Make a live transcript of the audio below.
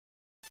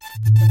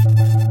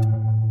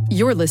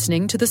You're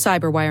listening to the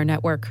Cyberwire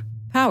Network,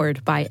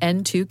 powered by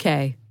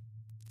N2K.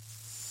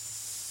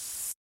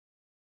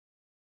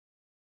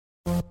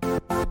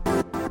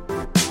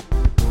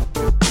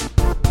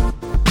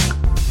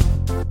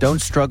 Don't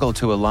struggle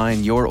to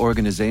align your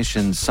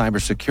organization's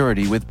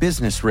cybersecurity with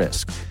business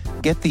risk.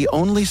 Get the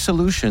only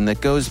solution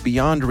that goes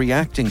beyond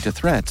reacting to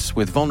threats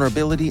with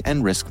vulnerability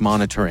and risk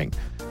monitoring.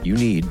 You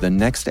need the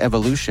next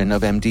evolution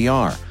of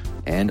MDR,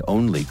 and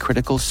only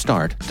Critical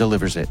Start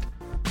delivers it.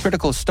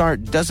 Critical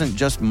Start doesn't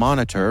just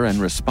monitor and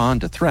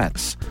respond to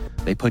threats.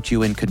 They put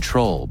you in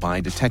control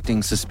by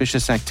detecting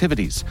suspicious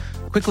activities,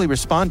 quickly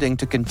responding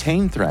to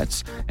contain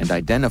threats, and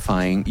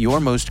identifying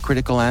your most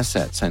critical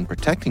assets and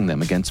protecting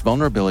them against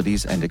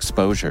vulnerabilities and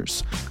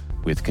exposures.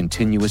 With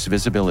continuous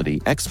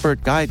visibility,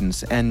 expert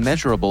guidance, and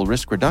measurable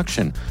risk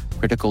reduction,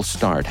 Critical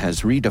Start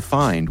has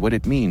redefined what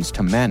it means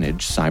to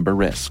manage cyber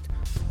risk.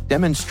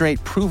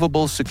 Demonstrate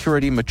provable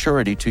security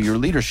maturity to your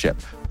leadership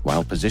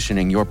while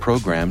positioning your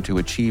program to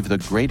achieve the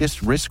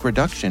greatest risk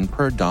reduction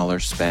per dollar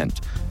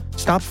spent.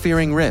 Stop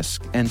fearing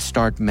risk and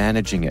start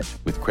managing it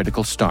with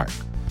Critical Start.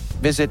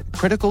 Visit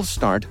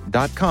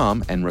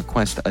criticalstart.com and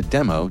request a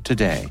demo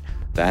today.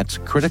 That's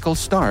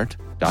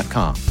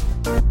criticalstart.com.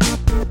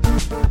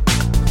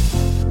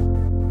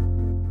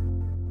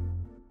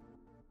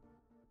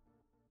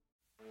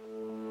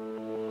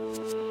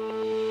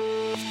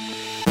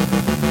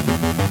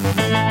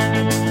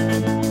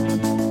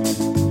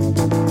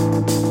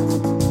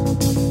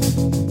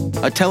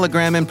 A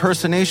Telegram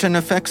impersonation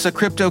affects a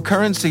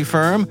cryptocurrency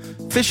firm.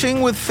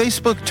 Phishing with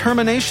Facebook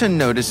termination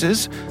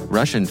notices.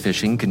 Russian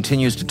phishing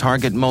continues to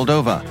target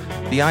Moldova.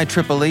 The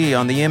IEEE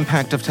on the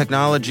impact of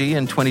technology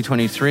in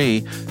 2023.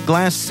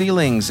 Glass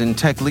ceilings in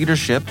tech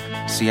leadership.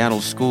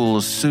 Seattle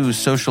schools sue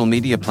social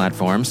media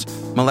platforms.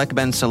 Malek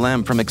Ben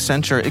Salem from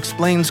Accenture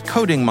explains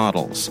coding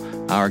models.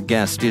 Our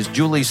guest is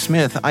Julie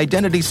Smith,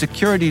 Identity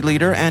Security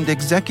Leader and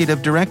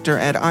Executive Director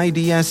at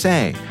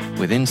IDSA,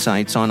 with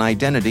insights on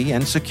identity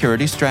and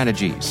security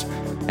strategies,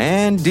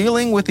 and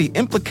dealing with the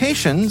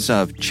implications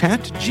of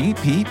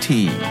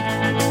ChatGPT.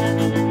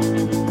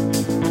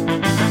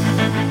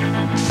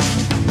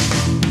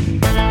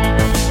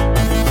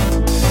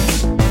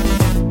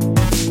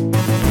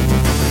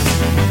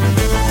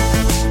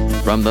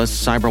 From the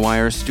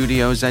Cyberwire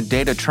studios at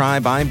Data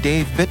Tribe, I'm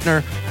Dave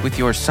Bittner with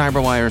your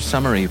Cyberwire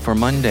summary for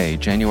Monday,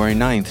 January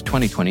 9th,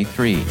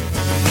 2023.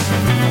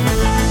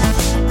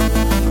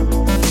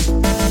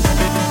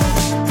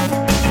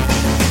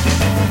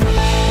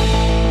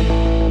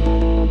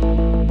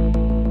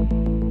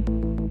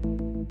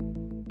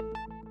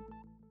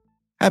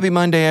 Happy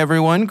Monday,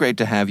 everyone. Great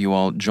to have you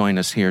all join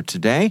us here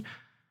today.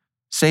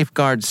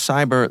 Safeguard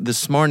Cyber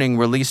this morning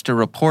released a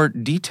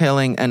report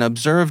detailing an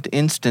observed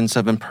instance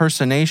of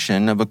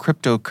impersonation of a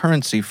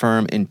cryptocurrency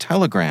firm in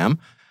Telegram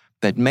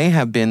that may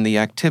have been the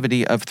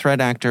activity of threat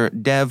actor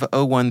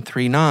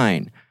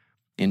Dev0139.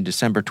 In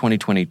December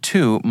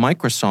 2022,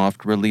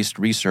 Microsoft released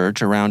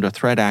research around a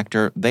threat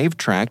actor they've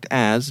tracked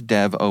as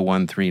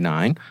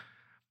Dev0139.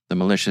 The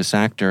malicious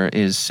actor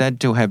is said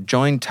to have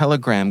joined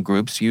Telegram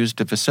groups used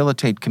to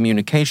facilitate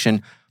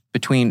communication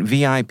between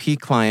VIP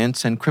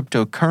clients and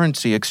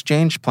cryptocurrency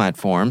exchange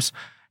platforms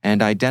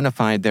and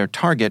identified their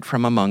target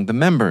from among the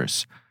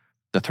members.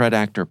 The threat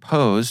actor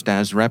posed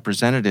as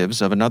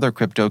representatives of another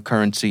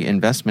cryptocurrency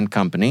investment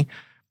company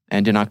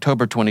and in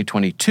October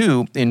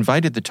 2022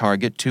 invited the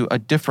target to a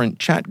different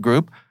chat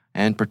group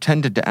and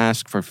pretended to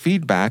ask for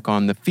feedback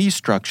on the fee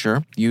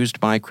structure used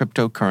by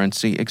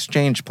cryptocurrency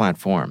exchange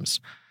platforms.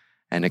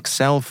 An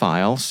Excel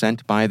file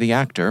sent by the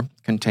actor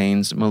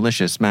contains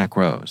malicious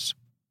macros.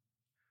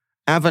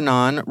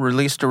 Avanan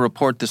released a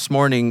report this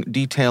morning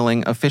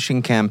detailing a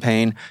phishing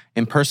campaign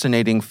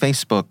impersonating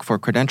Facebook for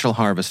credential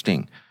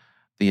harvesting.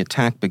 The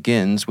attack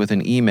begins with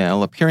an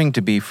email appearing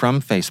to be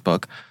from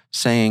Facebook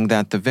saying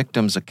that the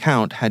victim's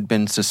account had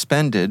been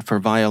suspended for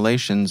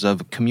violations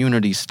of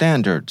community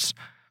standards.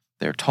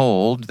 They're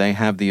told they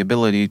have the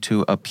ability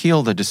to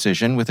appeal the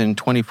decision within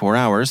 24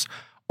 hours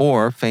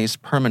or face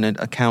permanent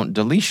account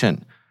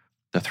deletion.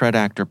 The threat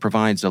actor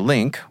provides a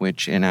link,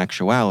 which in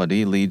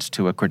actuality leads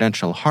to a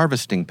credential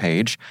harvesting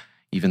page,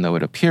 even though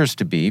it appears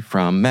to be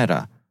from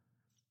Meta.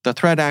 The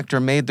threat actor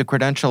made the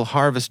credential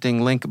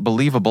harvesting link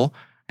believable,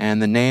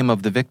 and the name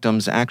of the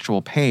victim's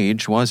actual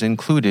page was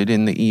included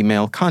in the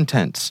email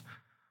contents.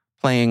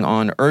 Playing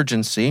on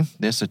urgency,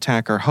 this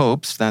attacker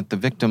hopes that the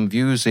victim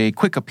views a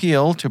quick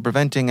appeal to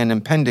preventing an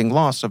impending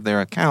loss of their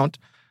account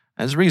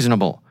as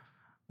reasonable.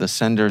 The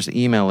sender's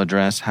email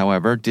address,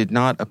 however, did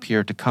not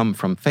appear to come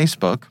from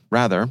Facebook,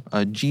 rather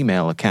a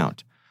Gmail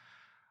account.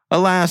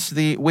 Alas,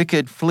 the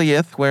wicked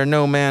fleeth where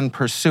no man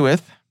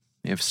pursueth.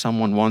 If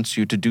someone wants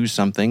you to do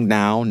something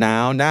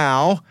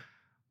now,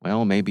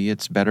 well, maybe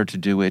it's better to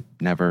do it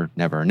never,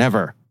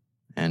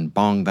 and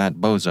bong that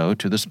bozo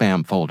to the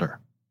spam folder.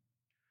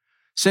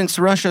 Since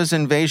Russia's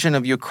invasion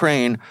of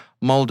Ukraine,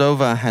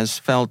 Moldova has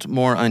felt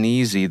more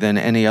uneasy than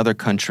any other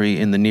country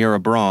in the near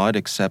abroad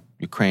except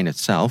Ukraine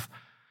itself.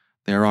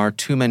 There are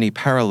too many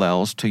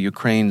parallels to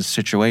Ukraine's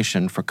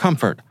situation for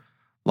comfort.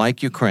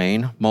 Like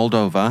Ukraine,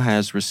 Moldova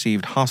has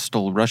received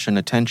hostile Russian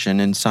attention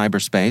in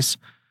cyberspace.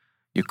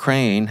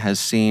 Ukraine has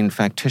seen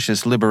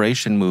factitious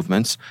liberation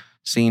movements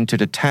seen to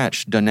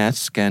detach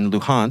Donetsk and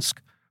Luhansk.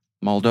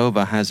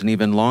 Moldova has an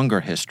even longer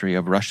history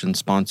of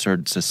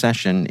Russian-sponsored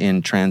secession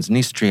in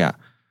Transnistria.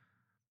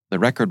 The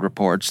record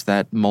reports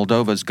that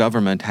Moldova's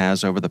government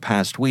has, over the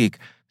past week,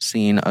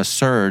 seen a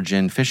surge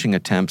in phishing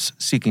attempts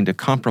seeking to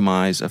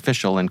compromise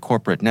official and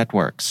corporate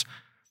networks.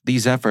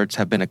 These efforts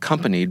have been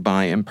accompanied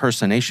by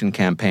impersonation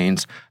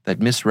campaigns that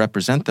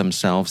misrepresent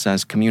themselves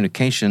as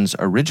communications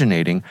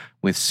originating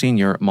with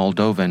senior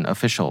Moldovan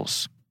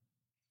officials.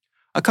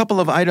 A couple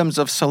of items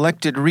of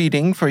selected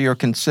reading for your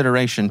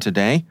consideration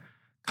today.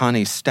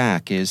 Connie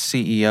Stack is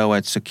CEO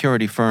at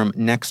security firm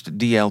Next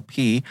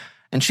DLP,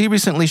 and she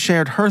recently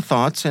shared her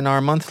thoughts in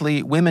our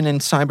monthly Women in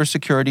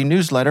Cybersecurity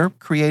newsletter,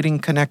 Creating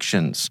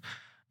Connections.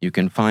 You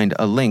can find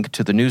a link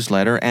to the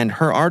newsletter and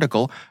her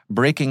article,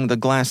 Breaking the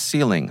Glass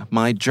Ceiling,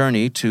 My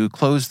Journey to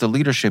Close the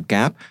Leadership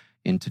Gap,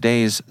 in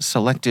today's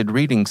selected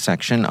reading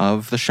section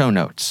of the show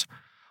notes.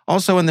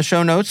 Also in the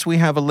show notes, we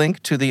have a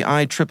link to the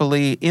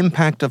IEEE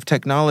Impact of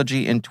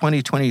Technology in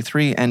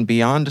 2023 and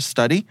Beyond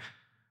study.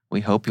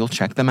 We hope you'll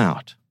check them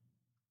out.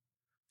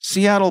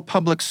 Seattle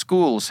Public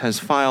Schools has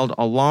filed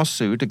a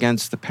lawsuit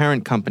against the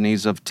parent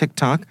companies of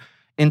TikTok,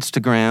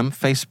 Instagram,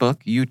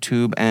 Facebook,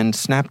 YouTube, and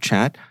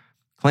Snapchat,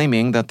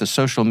 claiming that the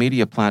social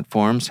media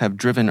platforms have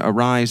driven a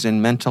rise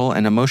in mental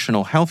and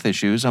emotional health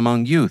issues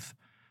among youth.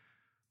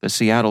 The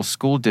Seattle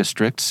School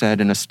District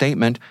said in a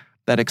statement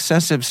that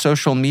excessive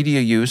social media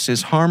use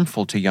is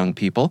harmful to young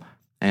people,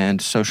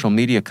 and social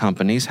media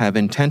companies have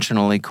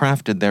intentionally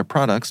crafted their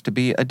products to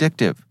be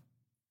addictive.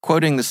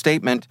 Quoting the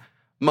statement,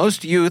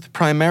 "Most youth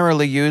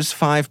primarily use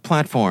 5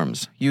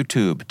 platforms,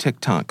 YouTube,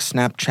 TikTok,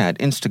 Snapchat,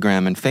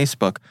 Instagram, and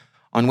Facebook,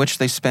 on which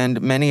they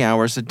spend many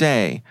hours a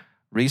day.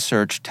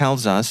 Research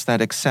tells us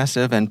that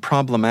excessive and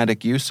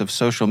problematic use of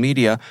social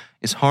media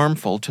is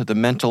harmful to the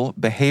mental,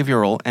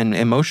 behavioral, and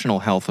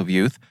emotional health of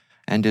youth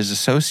and is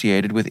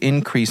associated with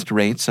increased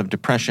rates of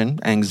depression,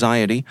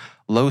 anxiety,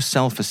 low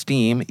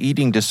self-esteem,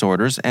 eating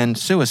disorders, and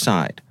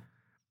suicide.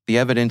 The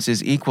evidence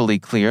is equally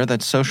clear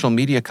that social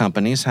media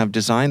companies have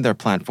designed their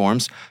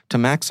platforms to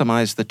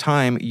maximize the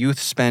time youth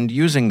spend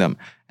using them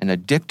and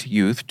addict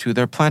youth to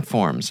their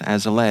platforms,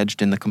 as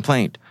alleged in the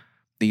complaint.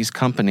 These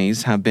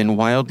companies have been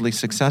wildly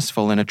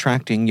successful in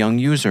attracting young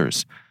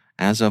users.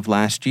 As of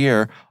last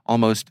year,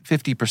 almost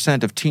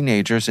 50% of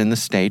teenagers in the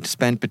state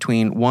spent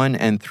between 1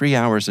 and 3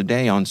 hours a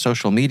day on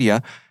social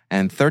media,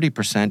 and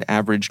 30%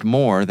 averaged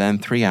more than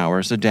 3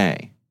 hours a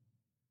day.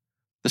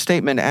 The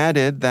statement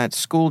added that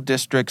school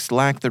districts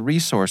lack the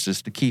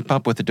resources to keep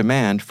up with the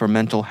demand for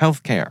mental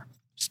health care,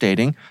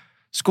 stating,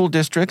 "School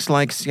districts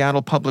like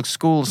Seattle Public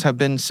Schools have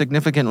been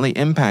significantly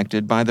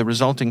impacted by the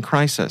resulting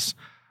crisis.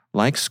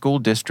 Like school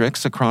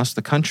districts across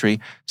the country,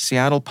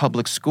 Seattle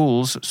Public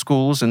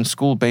Schools, and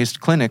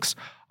school-based clinics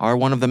are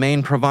one of the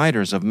main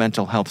providers of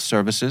mental health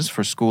services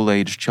for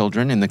school-aged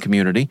children in the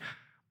community,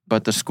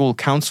 but the school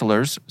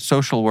counselors,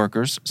 social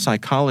workers,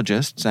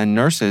 psychologists, and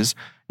nurses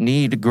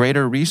need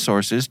greater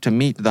resources to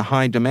meet the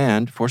high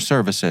demand for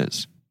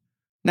services."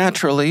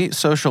 Naturally,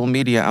 social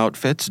media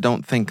outfits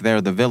don't think they're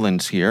the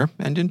villains here,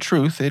 and in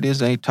truth, it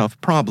is a tough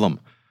problem.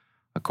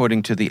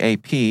 According to the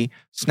AP,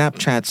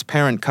 Snapchat's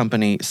parent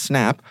company,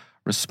 Snap,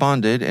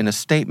 responded in a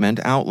statement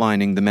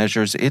outlining the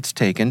measures it's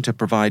taken to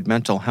provide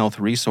mental health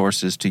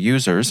resources to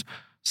users,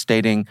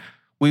 stating,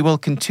 "We will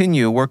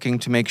continue working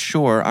to make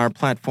sure our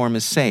platform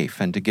is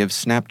safe and to give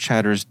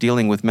Snapchatters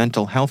dealing with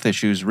mental health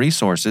issues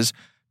resources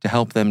to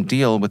help them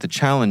deal with the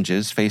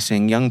challenges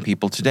facing young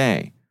people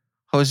today."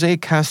 Jose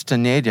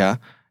Castaneda,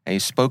 a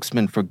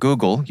spokesman for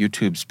Google,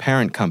 YouTube's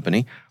parent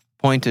company,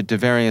 pointed to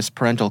various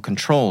parental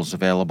controls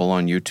available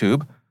on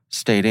YouTube,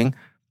 stating,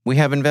 "We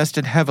have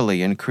invested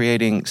heavily in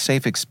creating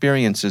safe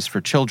experiences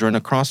for children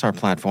across our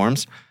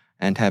platforms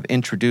and have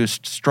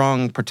introduced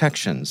strong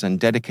protections and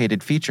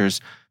dedicated features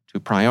to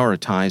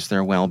prioritize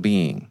their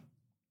well-being."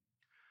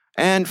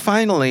 And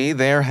finally,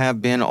 there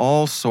have been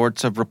all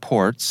sorts of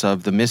reports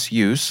of the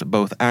misuse,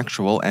 both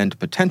actual and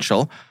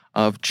potential,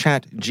 of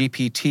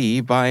ChatGPT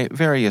by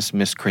various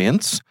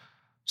miscreants.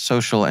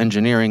 Social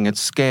engineering at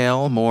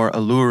scale, more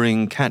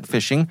alluring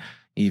catfishing,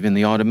 even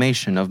the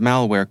automation of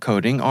malware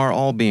coding are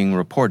all being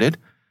reported.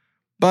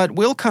 But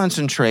we'll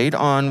concentrate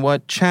on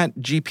what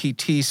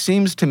ChatGPT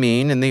seems to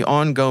mean in the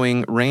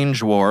ongoing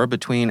range war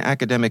between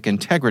academic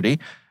integrity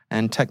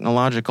and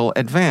technological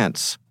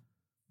advance.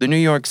 The New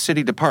York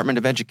City Department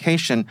of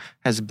Education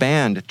has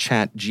banned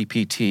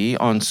ChatGPT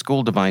on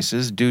school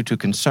devices due to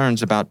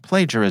concerns about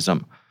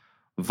plagiarism.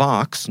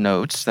 Vox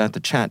notes that the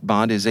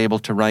chatbot is able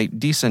to write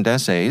decent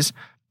essays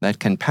that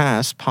can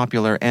pass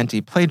popular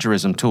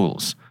anti-plagiarism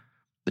tools.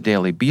 The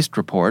Daily Beast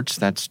reports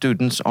that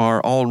students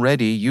are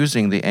already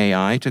using the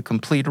AI to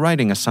complete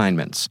writing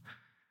assignments.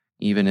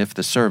 Even if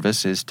the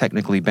service is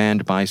technically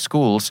banned by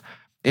schools,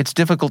 it's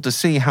difficult to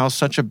see how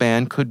such a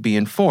ban could be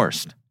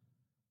enforced.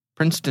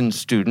 Princeton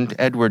student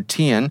Edward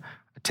Tian,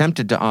 a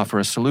attempted to offer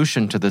a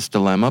solution to this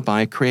dilemma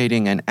by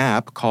creating an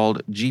app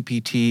called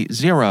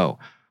GPT-0,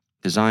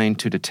 designed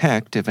to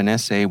detect if an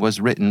essay was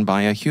written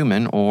by a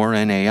human or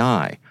an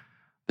AI.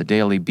 The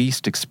Daily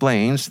Beast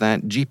explains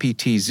that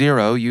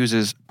GPT-0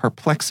 uses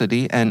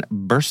perplexity and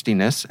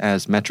burstiness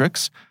as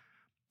metrics.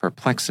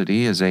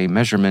 Perplexity is a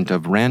measurement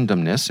of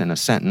randomness in a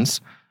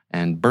sentence,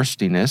 and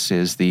burstiness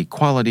is the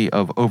quality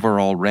of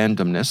overall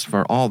randomness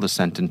for all the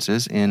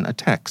sentences in a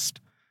text.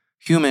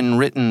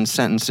 Human-written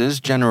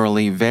sentences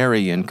generally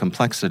vary in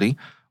complexity,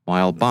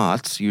 while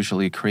bots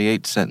usually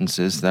create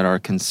sentences that are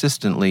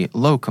consistently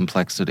low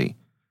complexity.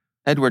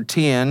 Edward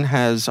Tian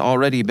has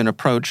already been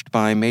approached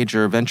by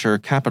major venture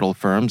capital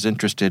firms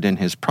interested in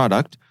his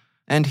product,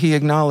 and he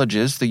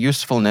acknowledges the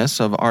usefulness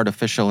of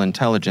artificial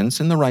intelligence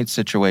in the right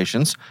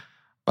situations,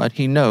 but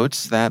he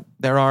notes that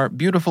there are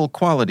beautiful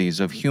qualities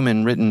of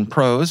human-written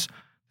prose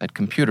that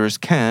computers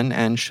can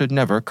and should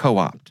never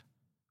co-opt.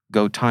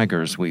 Go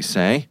Tigers, we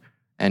say,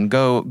 and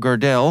go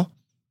Gödel,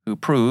 who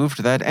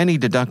proved that any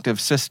deductive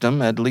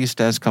system, at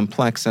least as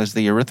complex as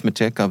the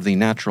arithmetic of the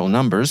natural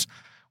numbers,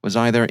 was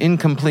either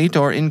incomplete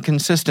or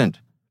inconsistent.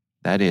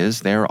 That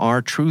is, there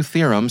are true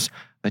theorems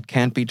that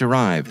can't be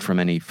derived from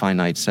any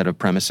finite set of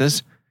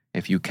premises.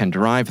 If you can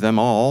derive them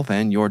all,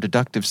 then your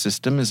deductive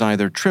system is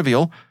either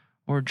trivial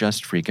or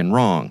just freaking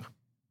wrong.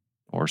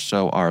 Or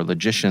so our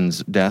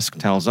logician's desk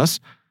tells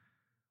us.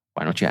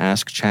 Why don't you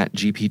ask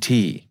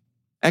ChatGPT?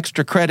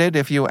 Extra credit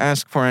if you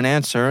ask for an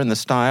answer in the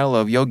style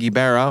of Yogi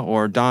Berra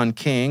or Don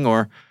King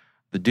or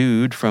the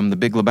dude from The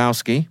Big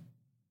Lebowski.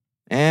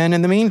 And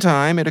in the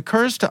meantime, it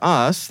occurs to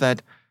us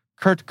that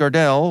Kurt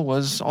Gödel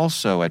was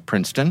also at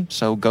Princeton,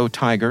 so go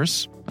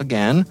Tigers,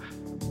 again.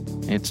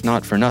 It's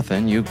not for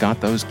nothing you've got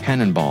those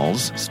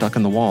cannonballs stuck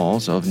in the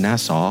walls of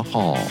Nassau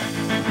Hall.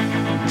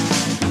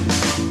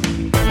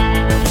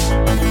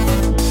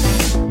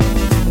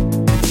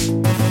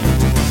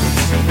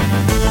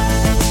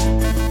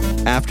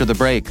 After the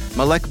break,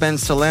 Malek Ben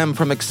Salem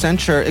from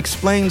Accenture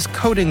explains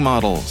coding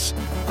models.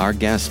 Our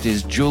guest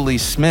is Julie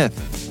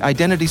Smith,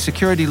 Identity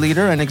Security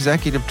Leader and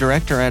Executive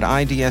Director at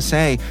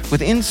IDSA,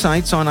 with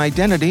insights on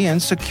identity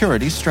and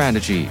security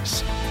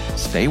strategies.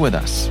 Stay with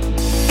us.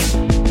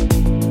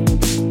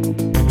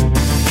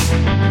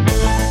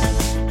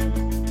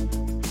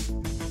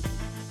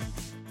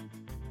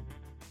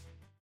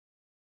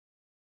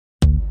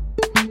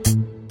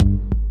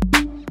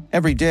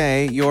 Every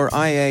day, your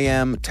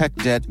IAM tech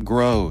debt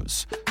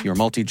grows. Your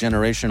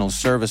multi-generational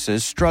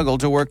services struggle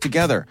to work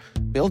together.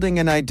 Building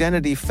an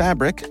identity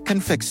fabric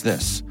can fix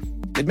this.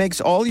 It makes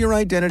all your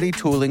identity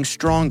tooling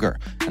stronger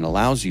and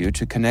allows you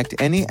to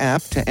connect any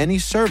app to any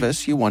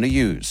service you want to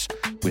use,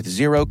 with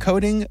zero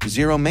coding,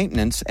 zero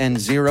maintenance, and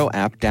zero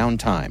app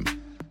downtime.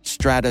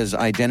 Strata's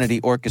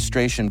identity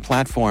orchestration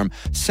platform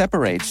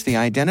separates the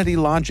identity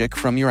logic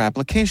from your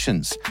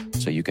applications,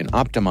 so you can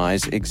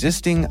optimize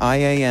existing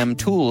IAM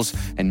tools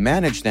and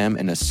manage them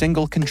in a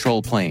single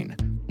control plane.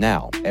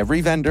 Now,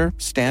 every vendor,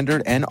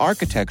 standard, and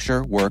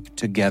architecture work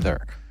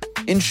together.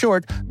 In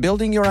short,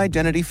 building your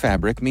identity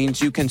fabric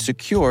means you can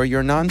secure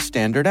your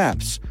non-standard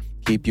apps,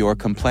 keep your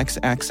complex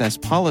access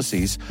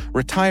policies,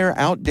 retire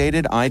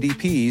outdated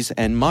IDPs,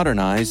 and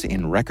modernize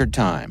in record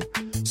time.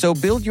 So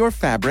build your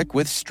fabric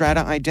with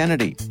Strata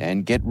Identity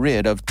and get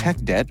rid of tech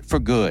debt for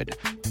good.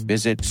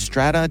 Visit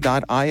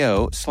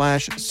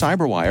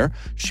strata.io/cyberwire,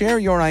 share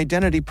your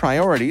identity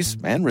priorities,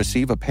 and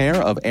receive a pair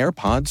of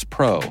AirPods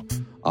Pro.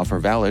 Offer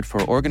valid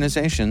for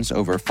organizations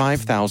over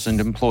 5,000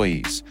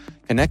 employees.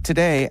 Connect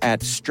today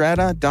at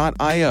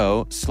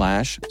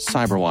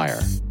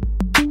strata.io/cyberwire.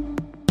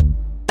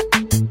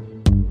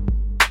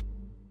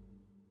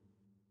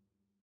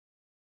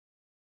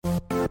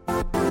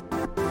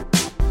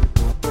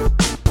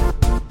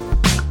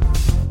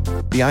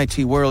 The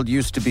IT world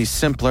used to be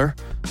simpler.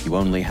 You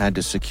only had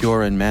to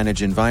secure and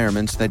manage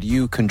environments that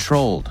you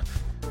controlled.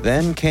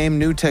 Then came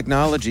new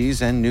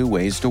technologies and new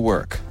ways to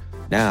work.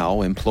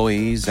 Now,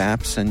 employees,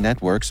 apps, and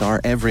networks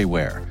are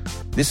everywhere.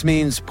 This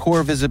means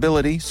poor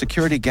visibility,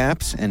 security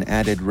gaps, and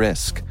added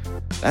risk.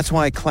 That's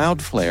why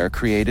Cloudflare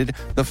created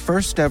the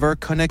first-ever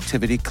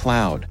connectivity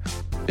cloud.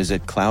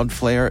 Visit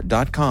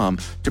cloudflare.com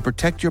to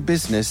protect your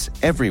business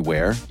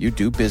everywhere you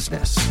do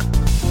business.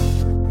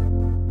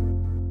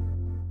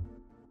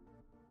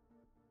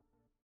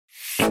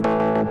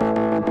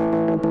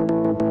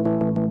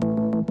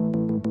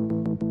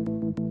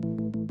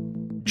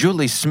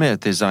 Julie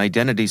Smith is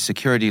Identity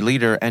Security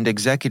Leader and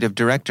Executive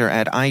Director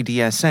at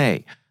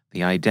IDSA,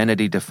 the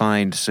Identity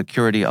Defined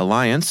Security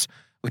Alliance,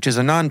 which is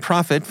a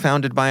nonprofit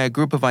founded by a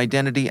group of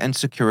identity and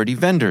security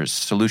vendors,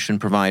 solution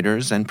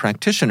providers, and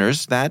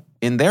practitioners that,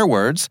 in their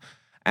words,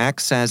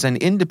 acts as an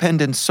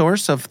independent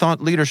source of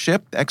thought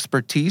leadership,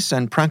 expertise,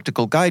 and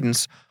practical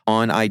guidance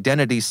on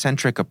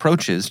identity-centric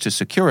approaches to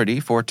security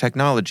for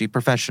technology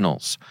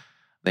professionals.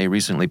 They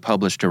recently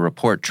published a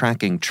report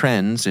tracking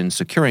trends in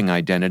securing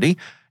identity,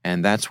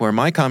 and that's where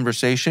my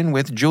conversation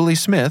with Julie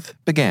Smith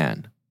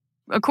began.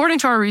 According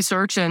to our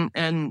research, and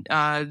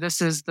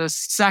this is the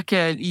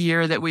second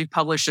year that we've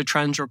published a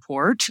trends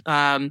report,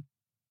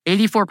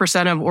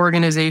 84% of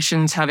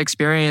organizations have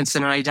experienced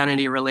an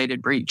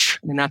identity-related breach.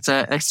 And that's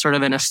a sort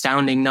of an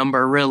astounding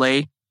number,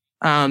 really.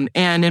 And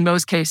in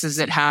most cases,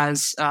 it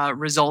has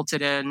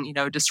resulted in,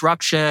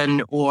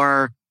 disruption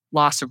or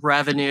loss of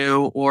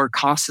revenue or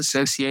costs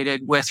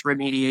associated with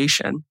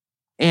remediation.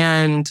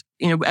 And,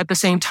 at the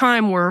same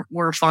time,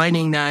 we're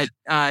finding that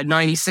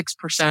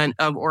 96%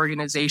 of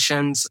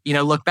organizations,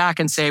 look back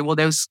and say, well,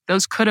 those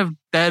could have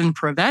been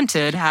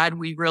prevented had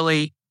we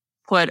really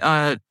put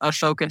a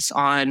focus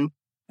on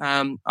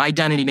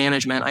identity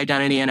management,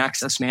 identity and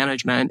access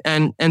management,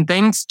 and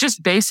things,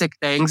 just basic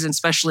things,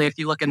 especially if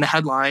you look in the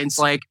headlines,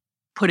 like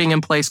putting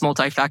in place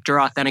multi-factor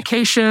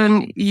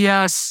authentication.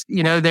 Yes,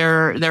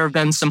 there have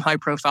been some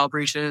high-profile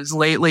breaches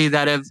lately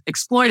that have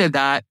exploited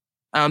that,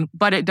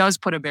 but it does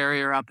put a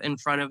barrier up in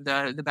front of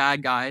the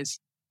bad guys.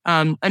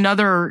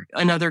 Another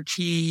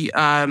key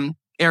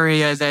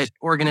area that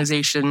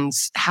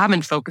organizations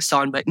haven't focused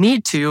on but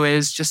need to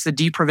is just the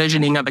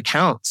deprovisioning of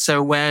accounts.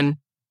 So when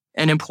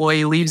an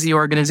employee leaves the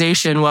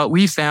organization, what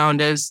we found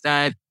is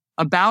that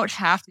about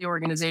half the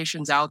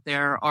organizations out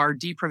there are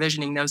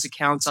deprovisioning those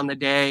accounts on the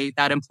day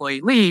that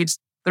employee leaves,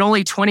 but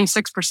only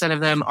 26% of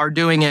them are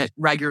doing it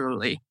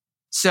regularly.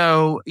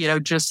 So,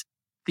 just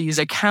these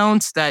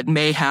accounts that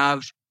may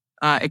have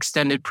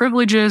extended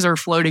privileges are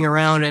floating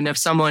around, and if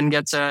someone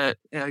gets a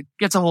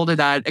hold of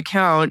that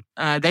account,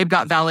 they've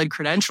got valid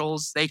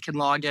credentials, they can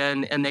log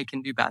in and they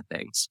can do bad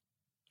things.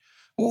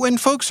 When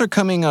folks are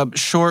coming up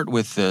short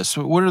with this,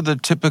 what are the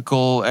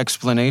typical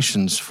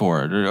explanations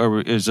for it? Or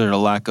is there a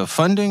lack of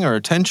funding or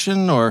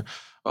attention, or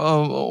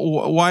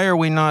why are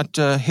we not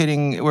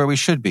hitting where we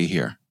should be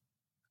here?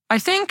 I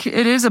think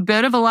it is a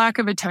bit of a lack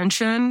of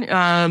attention.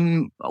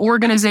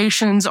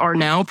 Organizations are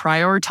now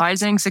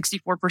prioritizing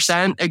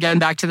 64%. Again,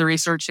 back to the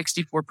research,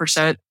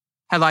 64%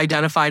 have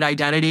identified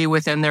identity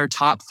within their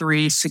top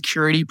 3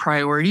 security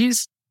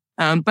priorities.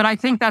 But I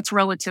think that's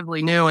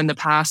relatively new. In the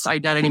past,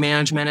 identity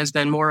management has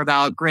been more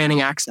about granting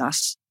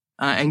access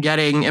and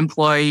getting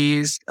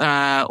employees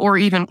or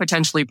even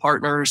potentially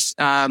partners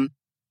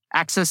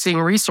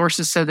accessing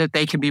resources so that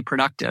they can be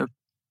productive.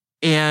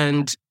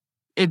 And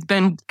it's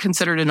been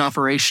considered an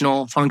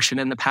operational function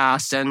in the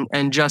past.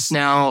 And just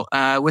now,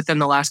 within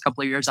the last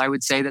couple of years, I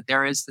would say that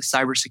there is the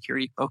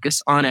cybersecurity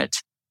focus on it.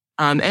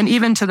 And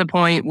even to the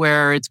point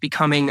where it's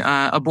becoming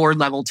a board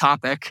level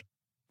topic.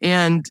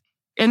 And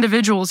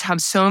individuals have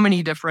so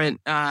many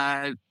different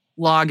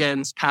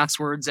logins,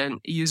 passwords,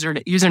 and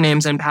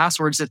usernames and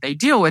passwords that they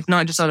deal with,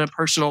 not just on a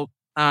personal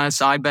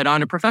side, but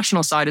on a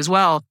professional side as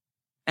well.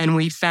 And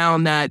we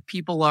found that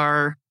people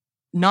are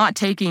not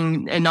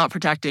taking care and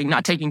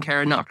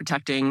not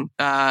protecting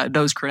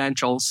those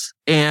credentials.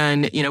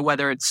 And,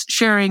 whether it's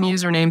sharing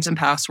usernames and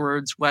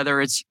passwords,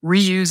 whether it's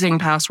reusing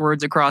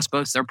passwords across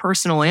both their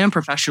personal and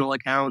professional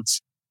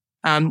accounts,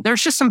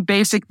 there's just some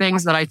basic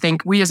things that I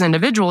think we as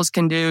individuals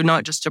can do,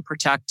 not just to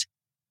protect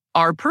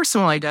our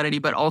personal identity,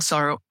 but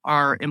also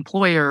our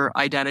employer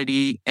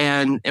identity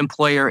and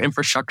employer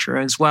infrastructure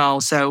as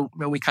well. So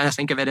we kind of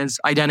think of it as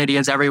identity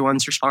as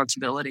everyone's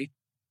responsibility.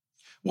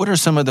 What are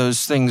some of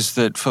those things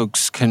that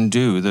folks can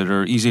do that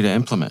are easy to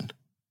implement?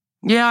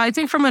 Yeah, I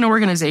think from an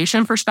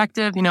organization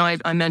perspective,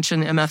 I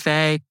mentioned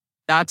MFA,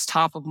 that's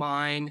top of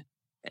mind.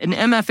 An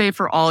MFA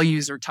for all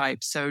user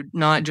types. So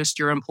not just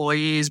your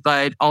employees,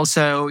 but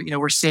also,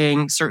 we're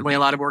seeing certainly a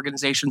lot of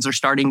organizations are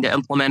starting to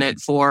implement it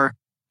for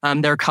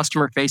their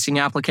customer-facing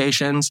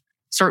applications.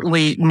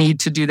 Certainly need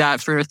to do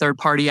that for a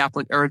third-party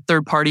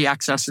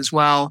access as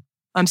well.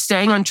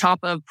 Staying on top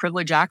of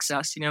privilege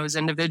access. As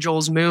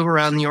individuals move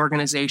around the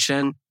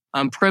organization,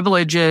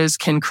 privileges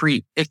can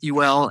creep, if you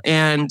will,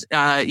 and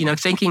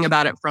thinking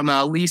about it from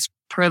a least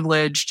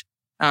privileged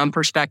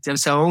perspective.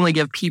 So only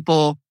give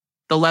people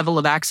the level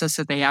of access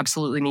that they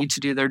absolutely need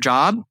to do their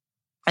job,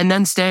 and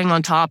then staying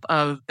on top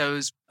of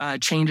those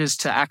changes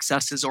to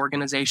access as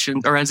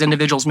organizations or as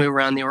individuals move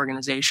around the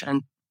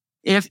organization.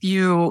 If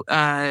you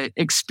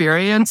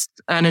experience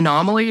an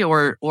anomaly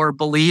or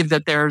believe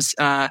that there's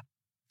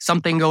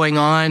something going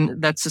on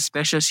that's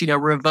suspicious,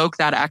 revoke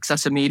that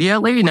access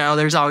immediately. Now,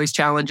 there's always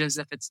challenges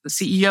if it's the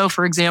CEO,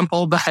 for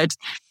example, but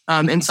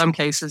in some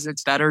cases,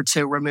 it's better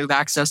to remove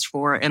access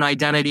for an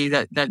identity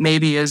that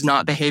maybe is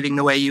not behaving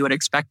the way you would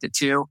expect it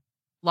to.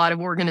 A lot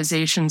of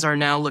organizations are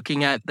now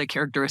looking at the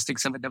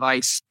characteristics of a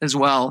device as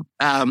well,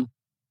 and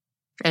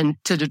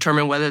to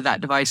determine whether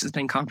that device has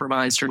been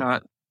compromised or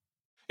not.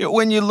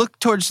 When you look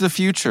towards the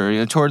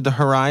future, toward the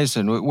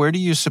horizon, where do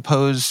you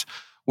suppose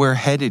we're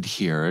headed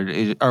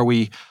here? Are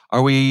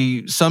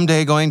we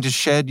someday going to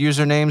shed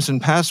usernames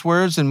and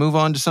passwords and move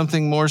on to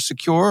something more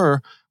secure,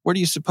 or where do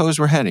you suppose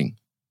we're heading?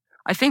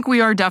 I think we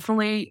are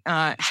definitely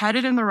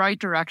headed in the right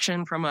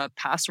direction from a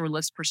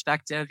passwordless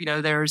perspective.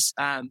 There's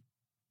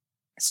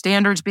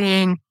standards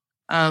being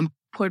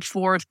put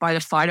forth by the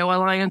FIDO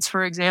Alliance,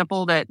 for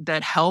example,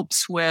 that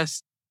helps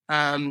with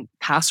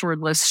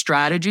passwordless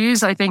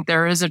strategies. I think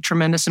there is a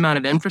tremendous amount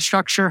of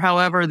infrastructure,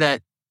 however,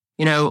 that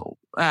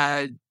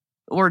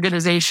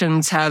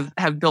organizations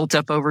have built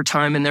up over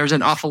time, and there's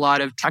an awful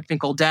lot of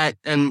technical debt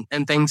and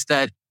things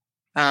that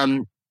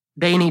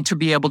they need to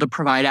be able to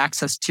provide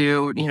access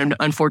to.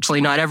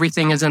 Unfortunately, not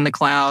everything is in the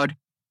cloud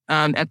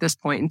at this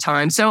point in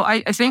time. So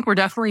I think we're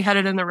definitely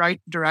headed in the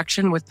right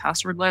direction with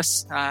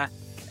passwordless,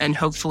 and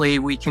hopefully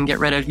we can get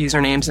rid of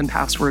usernames and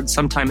passwords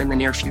sometime in the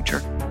near future.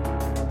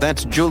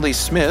 That's Julie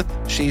Smith.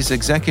 She's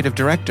Executive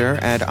Director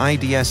at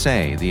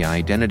IDSA, the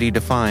Identity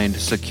Defined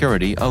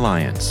Security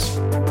Alliance.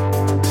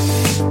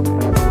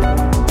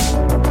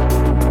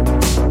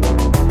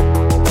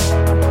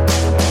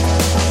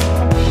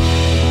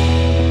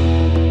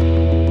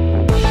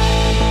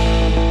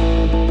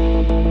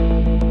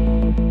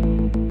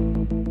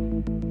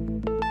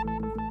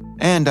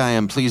 And I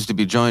am pleased to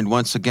be joined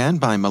once again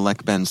by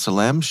Malek Ben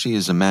Salem. She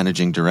is a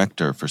Managing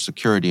Director for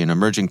Security and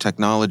Emerging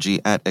Technology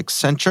at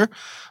Accenture.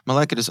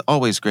 Malek, it is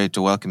always great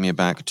to welcome you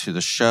back to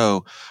the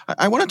show.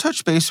 I want to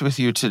touch base with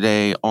you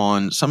today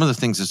on some of the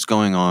things that's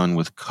going on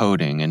with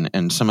coding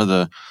and some of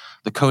the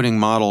coding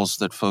models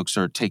that folks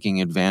are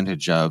taking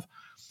advantage of.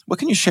 What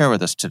can you share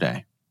with us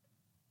today?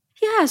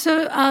 Yeah,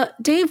 so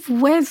Dave,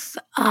 with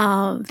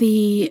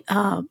the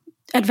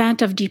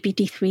advent of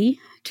GPT-3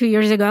 2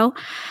 years ago,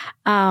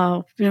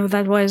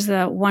 that was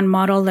one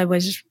model that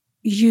was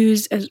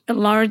used as a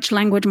large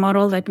language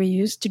model that we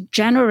used to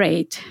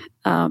generate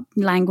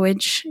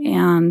language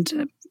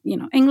and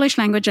English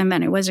language, and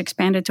then it was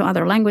expanded to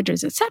other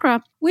languages,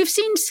 etc. We've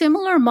seen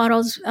similar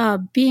models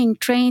being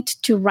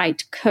trained to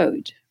write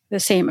code. The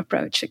same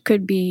approach. It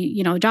could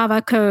be,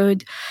 Java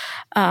code,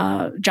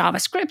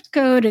 JavaScript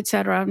code,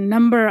 etc. A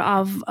number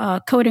of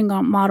coding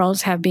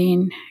models have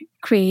been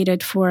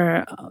created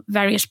for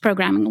various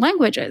programming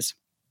languages.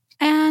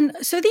 And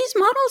so these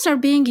models are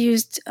being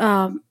used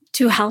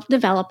to help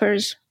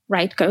developers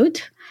write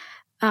code.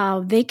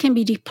 They can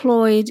be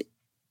deployed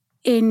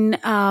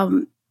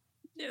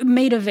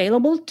made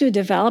available to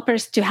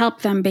developers to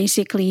help them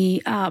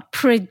basically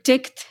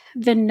predict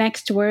the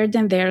next word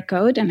in their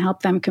code and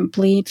help them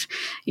complete,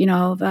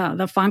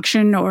 the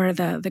function or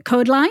the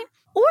code line.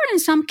 Or in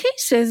some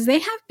cases, they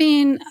have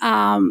been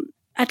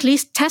at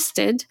least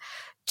tested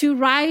to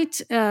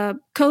write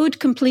code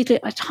completely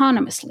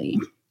autonomously.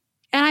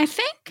 And I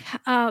think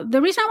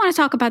the reason I want to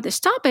talk about this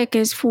topic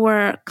is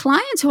for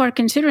clients who are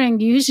considering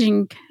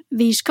using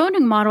these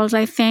coding models.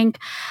 I think,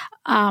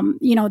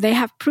 they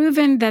have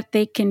proven that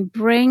they can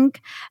bring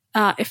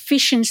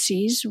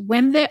efficiencies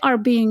when they are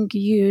being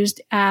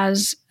used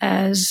as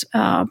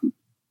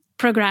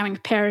programming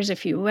pairs,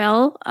 if you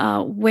will,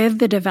 with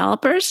the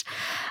developers.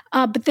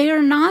 But they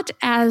are not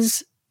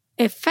as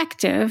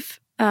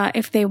effective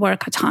if they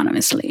work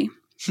autonomously.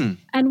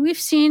 And we've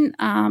seen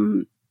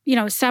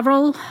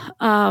several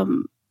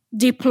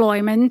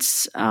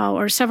deployments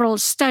or several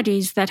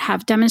studies that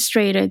have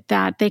demonstrated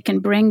that they can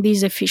bring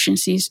these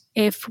efficiencies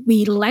if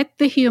we let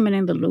the human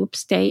in the loop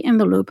stay in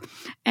the loop,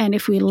 and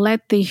if we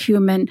let the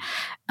human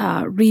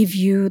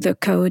review the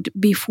code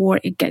before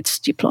it gets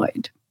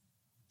deployed.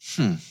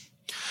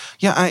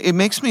 Yeah, it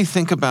makes me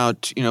think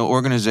about,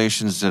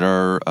 organizations that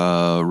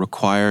are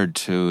required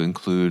to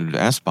include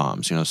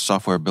SBOMs,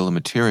 software bill of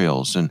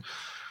materials, and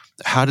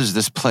how does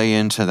this play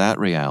into that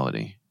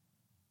reality?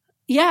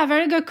 Yeah,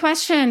 very good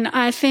question.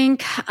 I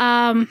think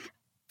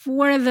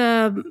for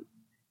the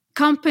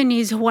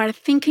companies who are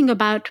thinking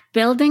about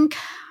building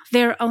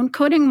their own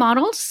coding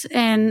models,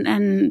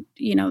 and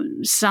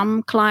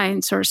some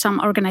clients or some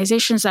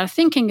organizations are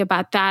thinking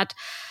about that,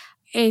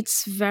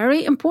 it's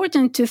very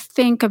important to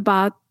think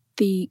about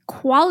the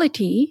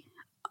quality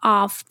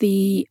of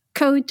the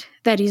code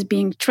that is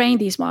being trained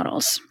these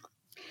models.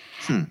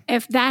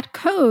 If that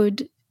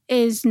code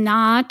is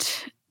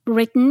not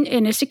written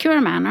in a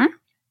secure manner,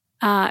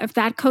 if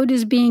that code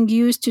is being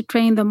used to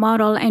train the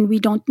model and we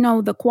don't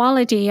know the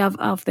quality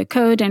of the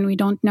code and we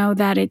don't know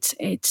that it's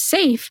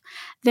safe,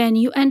 then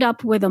you end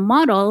up with a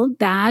model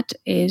that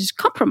is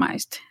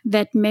compromised,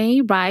 that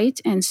may write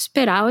and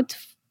spit out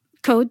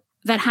code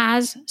that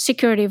has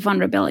security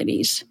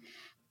vulnerabilities.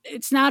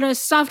 It's not a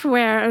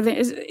software,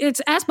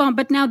 it's SBOM,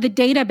 but now the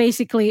data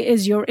basically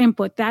is your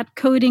input. That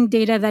coding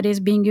data that is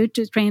being used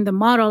to train the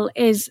model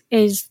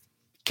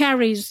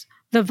carries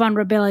the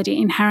vulnerability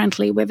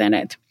inherently within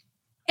it.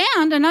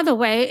 And another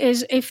way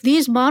is if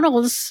these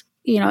models,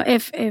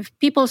 if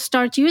people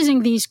start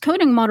using these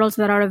coding models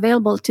that are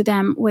available to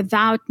them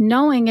without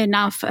knowing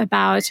enough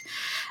about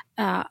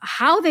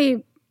how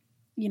they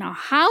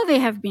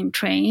have been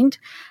trained,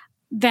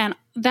 then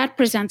that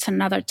presents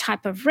another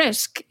type of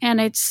risk.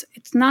 And it's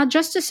not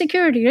just a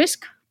security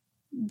risk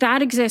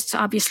that exists,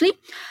 obviously,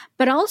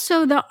 but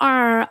also there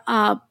are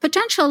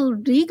potential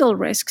legal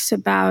risks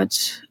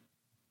about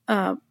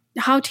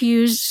how to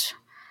use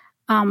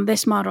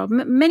this model.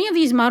 Many of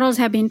these models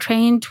have been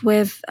trained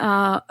with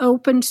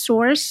open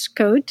source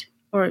code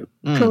or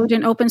code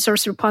in open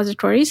source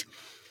repositories.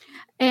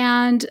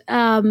 And,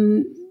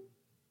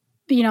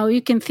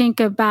 you can think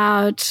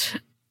about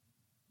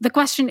the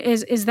question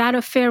is that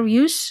a fair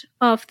use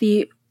of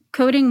the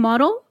coding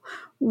model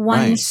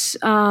once,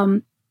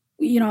 right.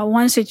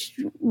 Once it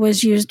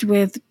was used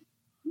with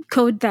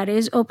code that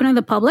is open in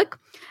the public?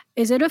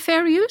 Is it a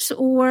fair use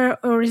or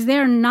is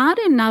there not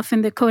enough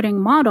in the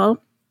coding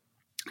model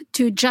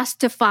to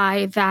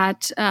justify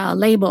that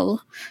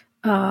label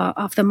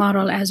of the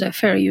model as a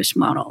fair use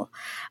model.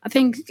 I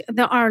think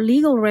there are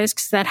legal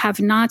risks that have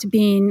not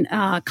been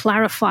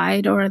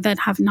clarified, or that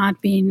have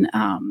not been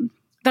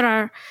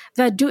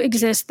that do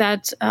exist,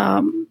 that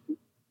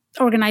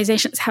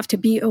organizations have to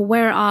be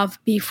aware of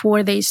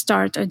before they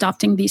start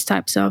adopting these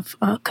types of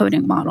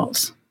coding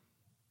models.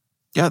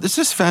 Yeah, this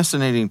is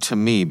fascinating to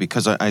me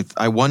because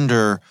I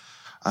wonder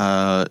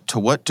to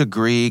what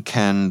degree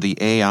can the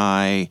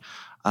AI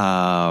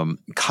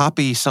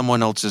copy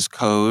someone else's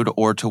code,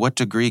 or to what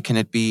degree can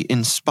it be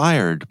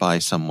inspired by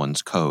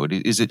someone's code?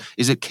 Is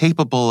it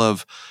capable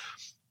of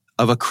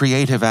a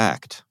creative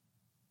act?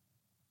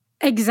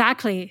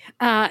 Exactly.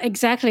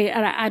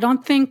 I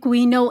don't think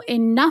we know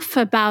enough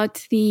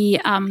about the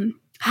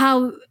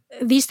how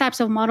these types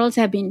of models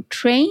have been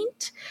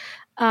trained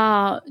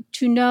to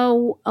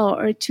know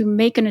or to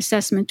make an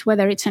assessment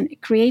whether it's a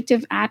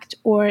creative act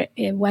or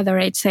whether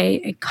it's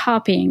a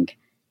copying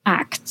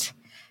act,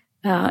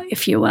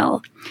 if you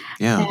will.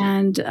 Yeah.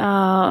 And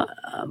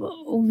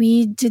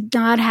we did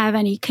not have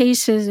any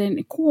cases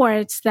in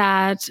courts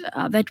that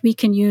we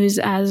can use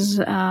as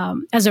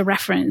a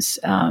reference,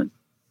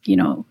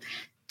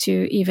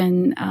 to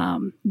even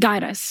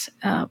guide us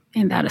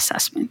in that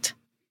assessment.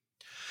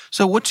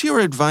 So what's your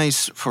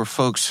advice for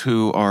folks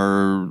who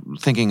are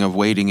thinking of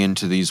wading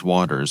into these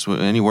waters?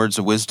 Any words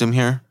of wisdom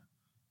here?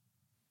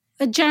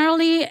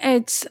 Generally,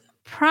 it's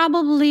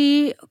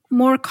probably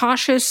more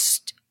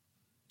cautious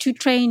to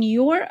train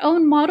your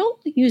own model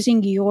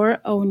using your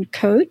own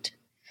code.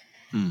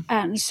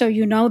 And so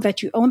you know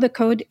that you own the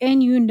code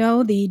and you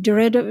know the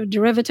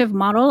derivative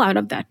model out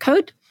of that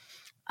code.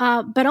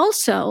 But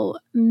also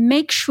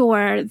make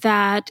sure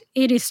that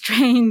it is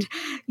trained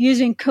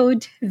using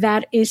code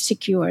that is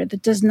secure,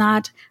 that does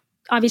not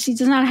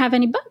have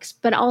any bugs,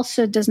 but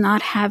also does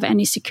not have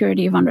any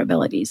security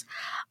vulnerabilities.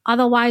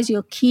 Otherwise,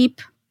 you'll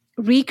keep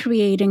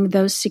recreating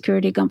those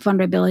security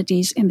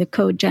vulnerabilities in the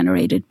code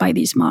generated by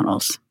these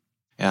models.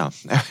 Yeah.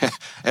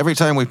 Every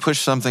time we push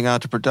something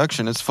out to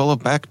production, it's full of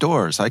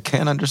backdoors. I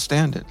can't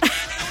understand it.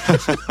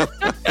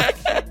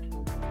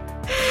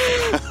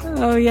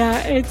 Oh, yeah.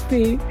 It's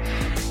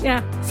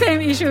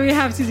same issue we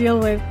have to deal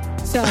with.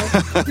 So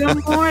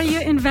the more you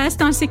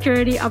invest on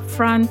security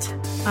upfront,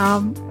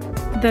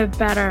 the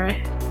better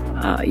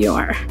you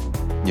are.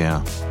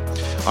 Yeah.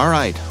 All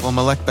right. Well,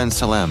 Malek Ben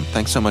Salem,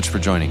 thanks so much for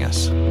joining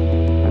us.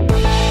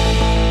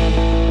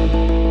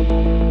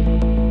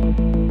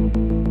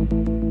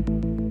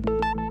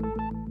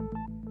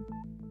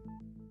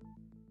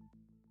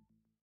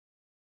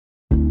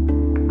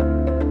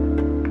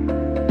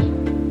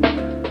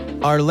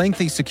 Are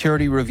lengthy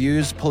security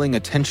reviews pulling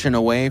attention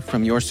away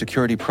from your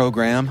security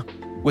program?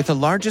 With the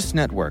largest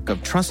network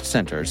of trust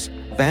centers,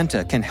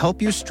 Vanta can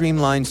help you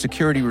streamline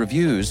security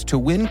reviews to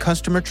win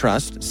customer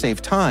trust,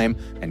 save time,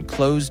 and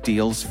close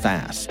deals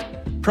fast.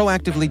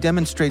 Proactively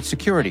demonstrate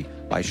security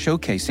by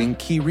showcasing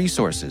key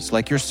resources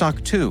like your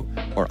SOC 2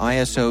 or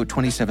ISO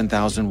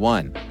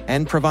 27001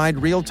 and provide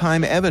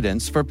real-time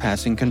evidence for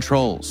passing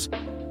controls.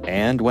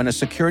 And when a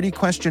security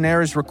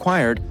questionnaire is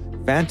required,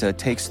 Vanta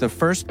takes the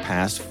first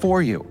pass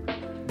for you.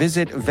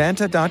 Visit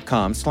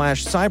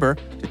vanta.com/cyber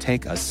to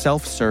take a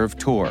self-serve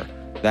tour.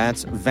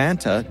 That's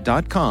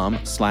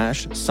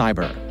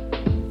vanta.com/cyber.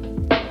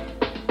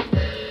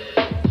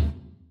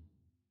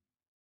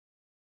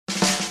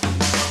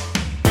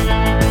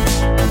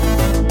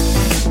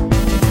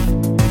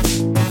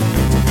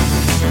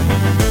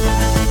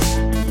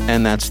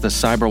 And that's the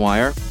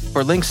Cyberwire.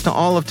 For links to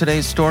all of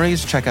today's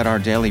stories, check out our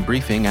daily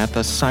briefing at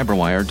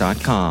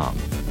thecyberwire.com.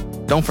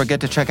 Don't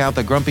forget to check out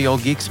the Grumpy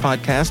Old Geeks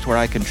podcast, where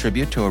I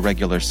contribute to a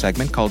regular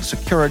segment called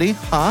Security,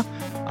 Huh?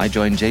 I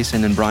join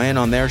Jason and Brian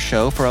on their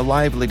show for a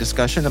lively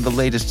discussion of the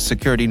latest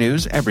security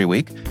news every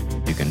week.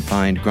 You can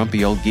find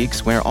Grumpy Old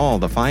Geeks where all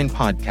the fine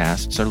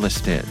podcasts are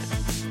listed.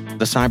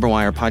 The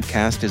Cyberwire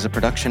podcast is a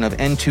production of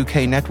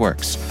N2K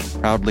Networks,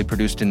 proudly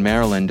produced in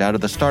Maryland out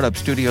of the startup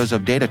studios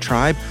of Data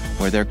Tribe,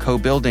 where they're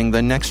co-building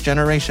the next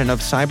generation of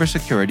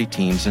cybersecurity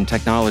teams and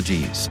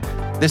technologies.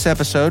 This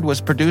episode was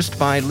produced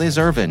by Liz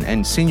Irvin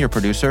and senior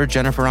producer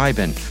Jennifer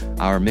Iben.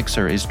 Our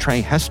mixer is Trey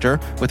Hester,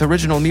 with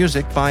original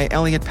music by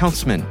Elliot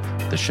Peltzman.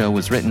 The show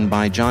was written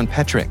by John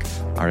Petrick.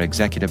 Our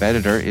executive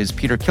editor is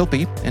Peter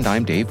Kilpie, and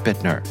I'm Dave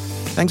Bittner.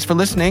 Thanks for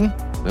listening.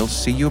 We'll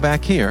see you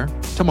back here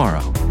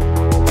tomorrow.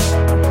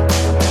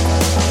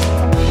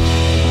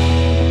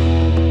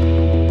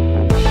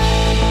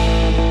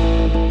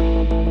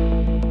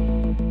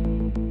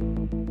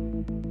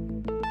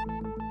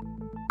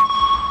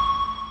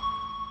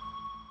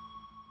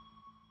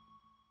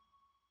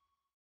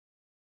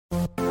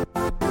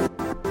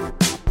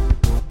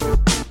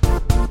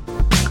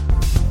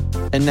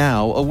 And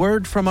now, a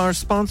word from our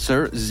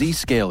sponsor,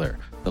 Zscaler,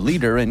 the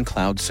leader in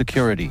cloud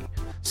security.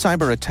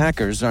 Cyber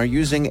attackers are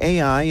using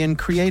AI in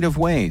creative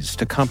ways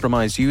to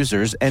compromise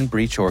users and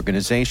breach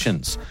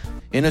organizations.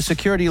 In a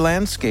security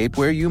landscape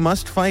where you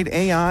must fight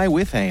AI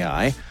with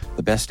AI,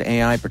 the best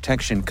AI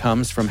protection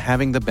comes from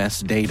having the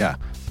best data.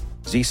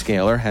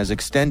 Zscaler has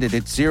extended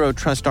its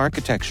zero-trust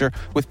architecture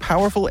with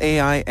powerful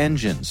AI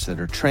engines that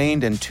are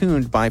trained and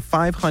tuned by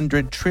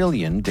 500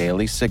 trillion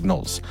daily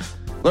signals.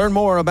 Learn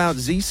more about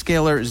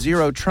Zscaler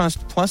Zero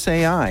Trust Plus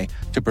AI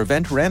to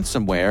prevent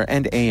ransomware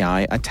and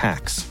AI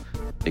attacks.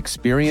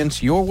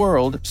 Experience your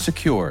world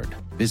secured.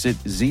 Visit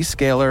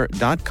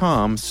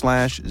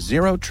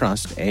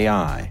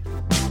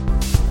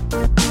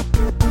zscaler.com/zerotrustai.